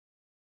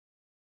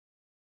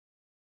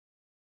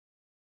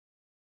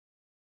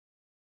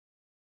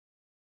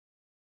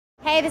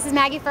Hey, this is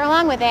Maggie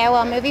Furlong with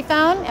AOL Movie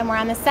Phone, and we're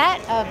on the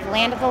set of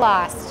Land of the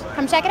Lost.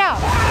 Come check it out.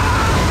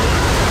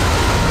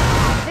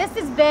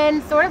 This has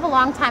been sort of a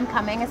long time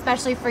coming,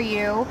 especially for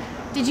you.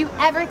 Did you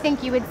ever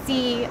think you would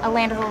see a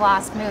Land of the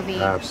Lost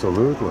movie?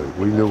 Absolutely.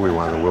 We knew we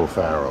wanted Will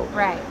Ferrell.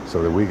 Right.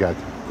 So that we got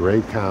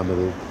great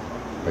comedy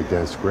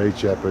against great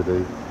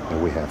jeopardy,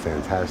 and we have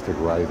fantastic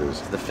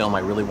writers. The film I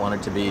really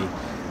wanted to be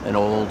an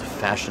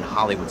old-fashioned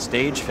Hollywood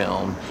stage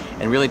film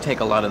and really take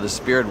a lot of the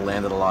spirit of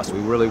Land of the Lost. We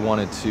really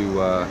wanted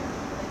to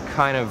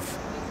kind of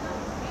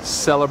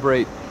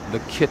celebrate the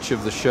kitsch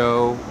of the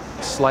show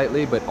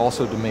slightly, but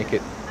also to make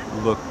it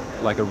look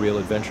like a real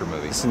adventure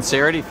movie. The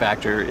sincerity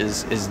factor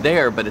is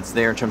there, but it's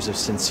there in terms of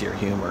sincere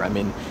humor. I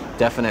mean,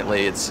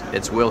 definitely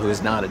it's Will, who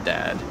is not a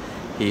dad.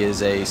 He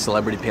is a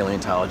celebrity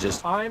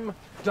paleontologist. I'm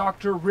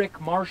Dr.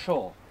 Rick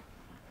Marshall.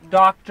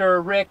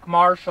 Dr. Rick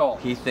Marshall.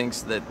 He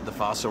thinks that the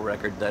fossil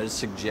record does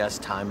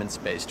suggest time and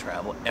space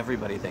travel.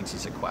 Everybody thinks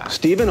he's a quack.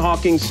 Stephen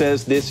Hawking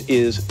says this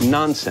is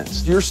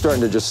nonsense. You're starting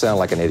to just sound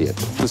like an idiot.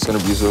 This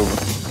interview's over.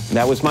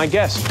 That was my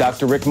guest,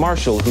 Dr. Rick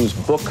Marshall, whose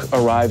book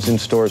arrives in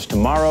stores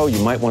tomorrow.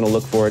 You might want to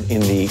look for it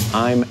in the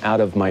I'm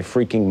out of my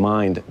freaking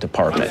mind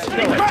department.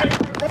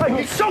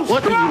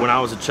 When I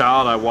was a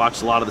child, I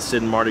watched a lot of the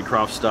Sid and Marty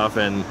Krofft stuff,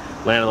 and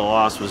Land of the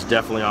Lost was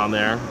definitely on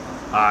there.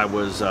 I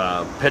was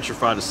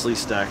petrified of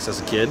Sleestaks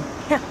as a kid,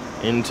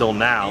 until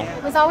now.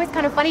 It was always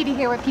kind of funny to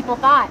hear what people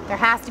thought. There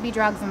has to be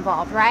drugs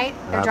involved, right?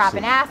 They're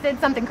dropping acid,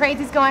 something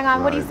crazy's going on.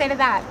 Right. What do you say to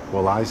that?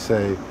 Well, I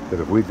say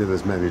that if we did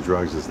as many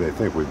drugs as they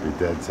think, we'd be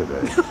dead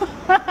today.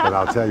 But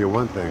I'll tell you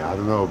one thing, I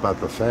don't know about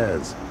the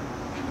fans.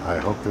 I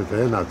hope that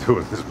they're not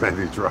doing as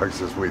many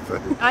drugs as we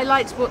think. I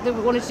liked what they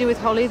wanted to do with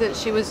Holly, that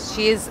she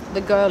is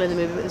the girl in the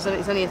movie.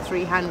 It's only a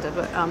three-hander,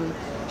 but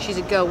she's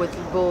a girl with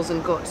balls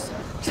and guts.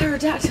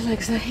 Pterodactyl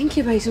eggs, they're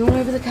incubating all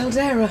over the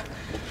caldera.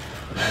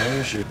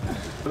 There's your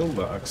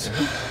boombox.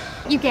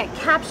 You get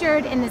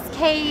captured in this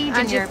cage,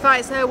 and she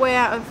fights her way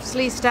out of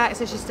Sleestak,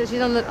 so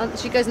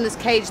she goes in this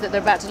cage that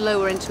they're about to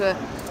lower into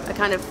a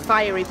kind of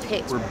fiery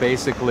pit. We're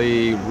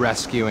basically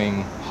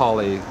rescuing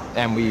Holly,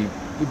 and we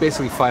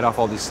basically fight off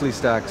all these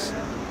Sleestaks,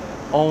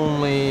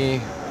 only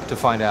to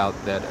find out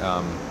that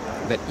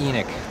that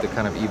Enoch, the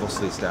kind of evil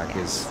Sleestak,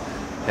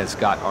 has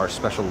got our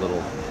special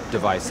little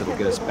device that'll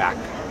get us back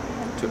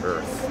to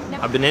Earth.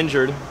 I've been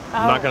injured.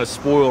 I'm not going to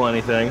spoil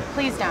anything.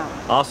 Please don't.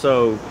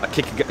 Also, I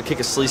kick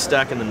a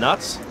Sleestak in the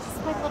nuts.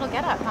 It's like a little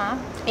get-up, huh?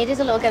 It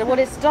is a little get-up. Well,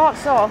 it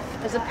starts off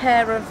as a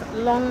pair of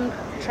long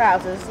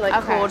trousers, like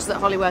cords that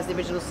Holly wears in the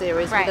original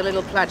series, with a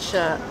little plaid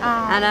shirt.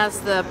 And as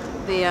the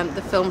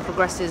film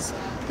progresses,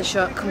 the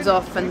shirt comes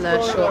off and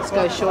the shorts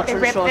go shorter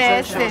and shorter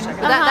and shorter.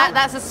 But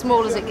that's as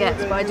small as it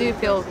gets, but I do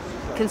feel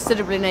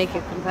considerably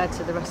naked compared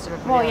to the rest of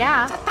everybody. Well,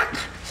 yeah.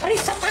 What are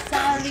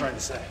you trying to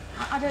say?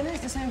 I don't know,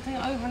 it's the same thing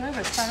over and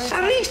over. It's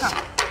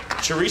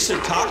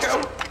Chorizo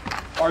taco?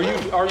 Are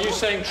you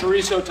saying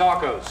chorizo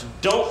tacos?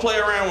 Don't play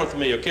around with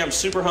me, okay? I'm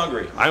super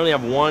hungry. I only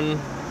have one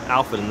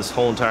outfit in this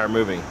whole entire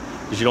movie,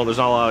 because there's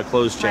not a lot of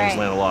clothes changed in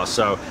Land of the Lost.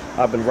 So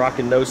I've been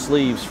rocking no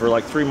sleeves for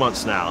like 3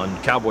 months now,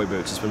 and cowboy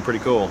boots. It's been pretty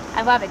cool.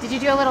 I love it. Did you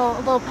do a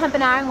little pump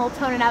and iron, a little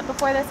toning up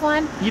before this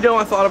one?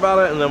 I thought about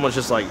it, and then was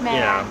just like,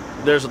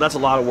 that's a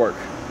lot of work.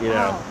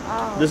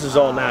 This is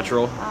all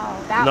natural.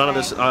 None of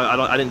this.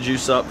 I didn't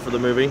juice up for the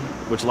movie,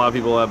 which a lot of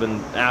people have been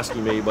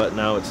asking me, but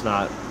no, it's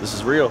not. This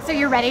is real. So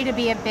you're ready to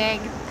be a big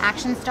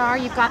action star.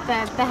 You've got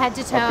the head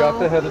to toe. I've got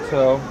the head to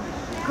toe.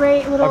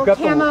 Great little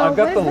camo. I've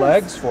got the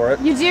legs for it.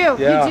 You do.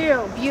 Yeah. You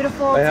do.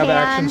 Beautiful. I have tan.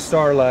 action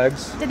star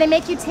legs. Did they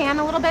make you tan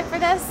a little bit for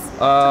this?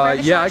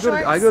 Yeah,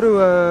 I go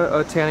to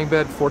a tanning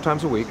bed 4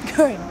 times a week.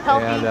 Good.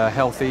 Healthy. And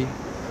healthy.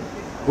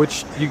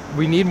 Which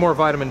we need more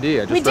vitamin D.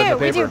 I just read in the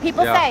paper. We do.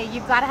 People say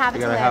you've got to have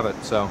it to live. You gotta have it.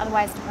 So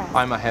otherwise depressed.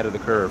 I'm ahead of the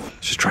curve.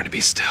 Just trying to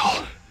be still.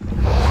 I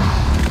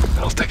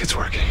don't think it's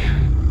working.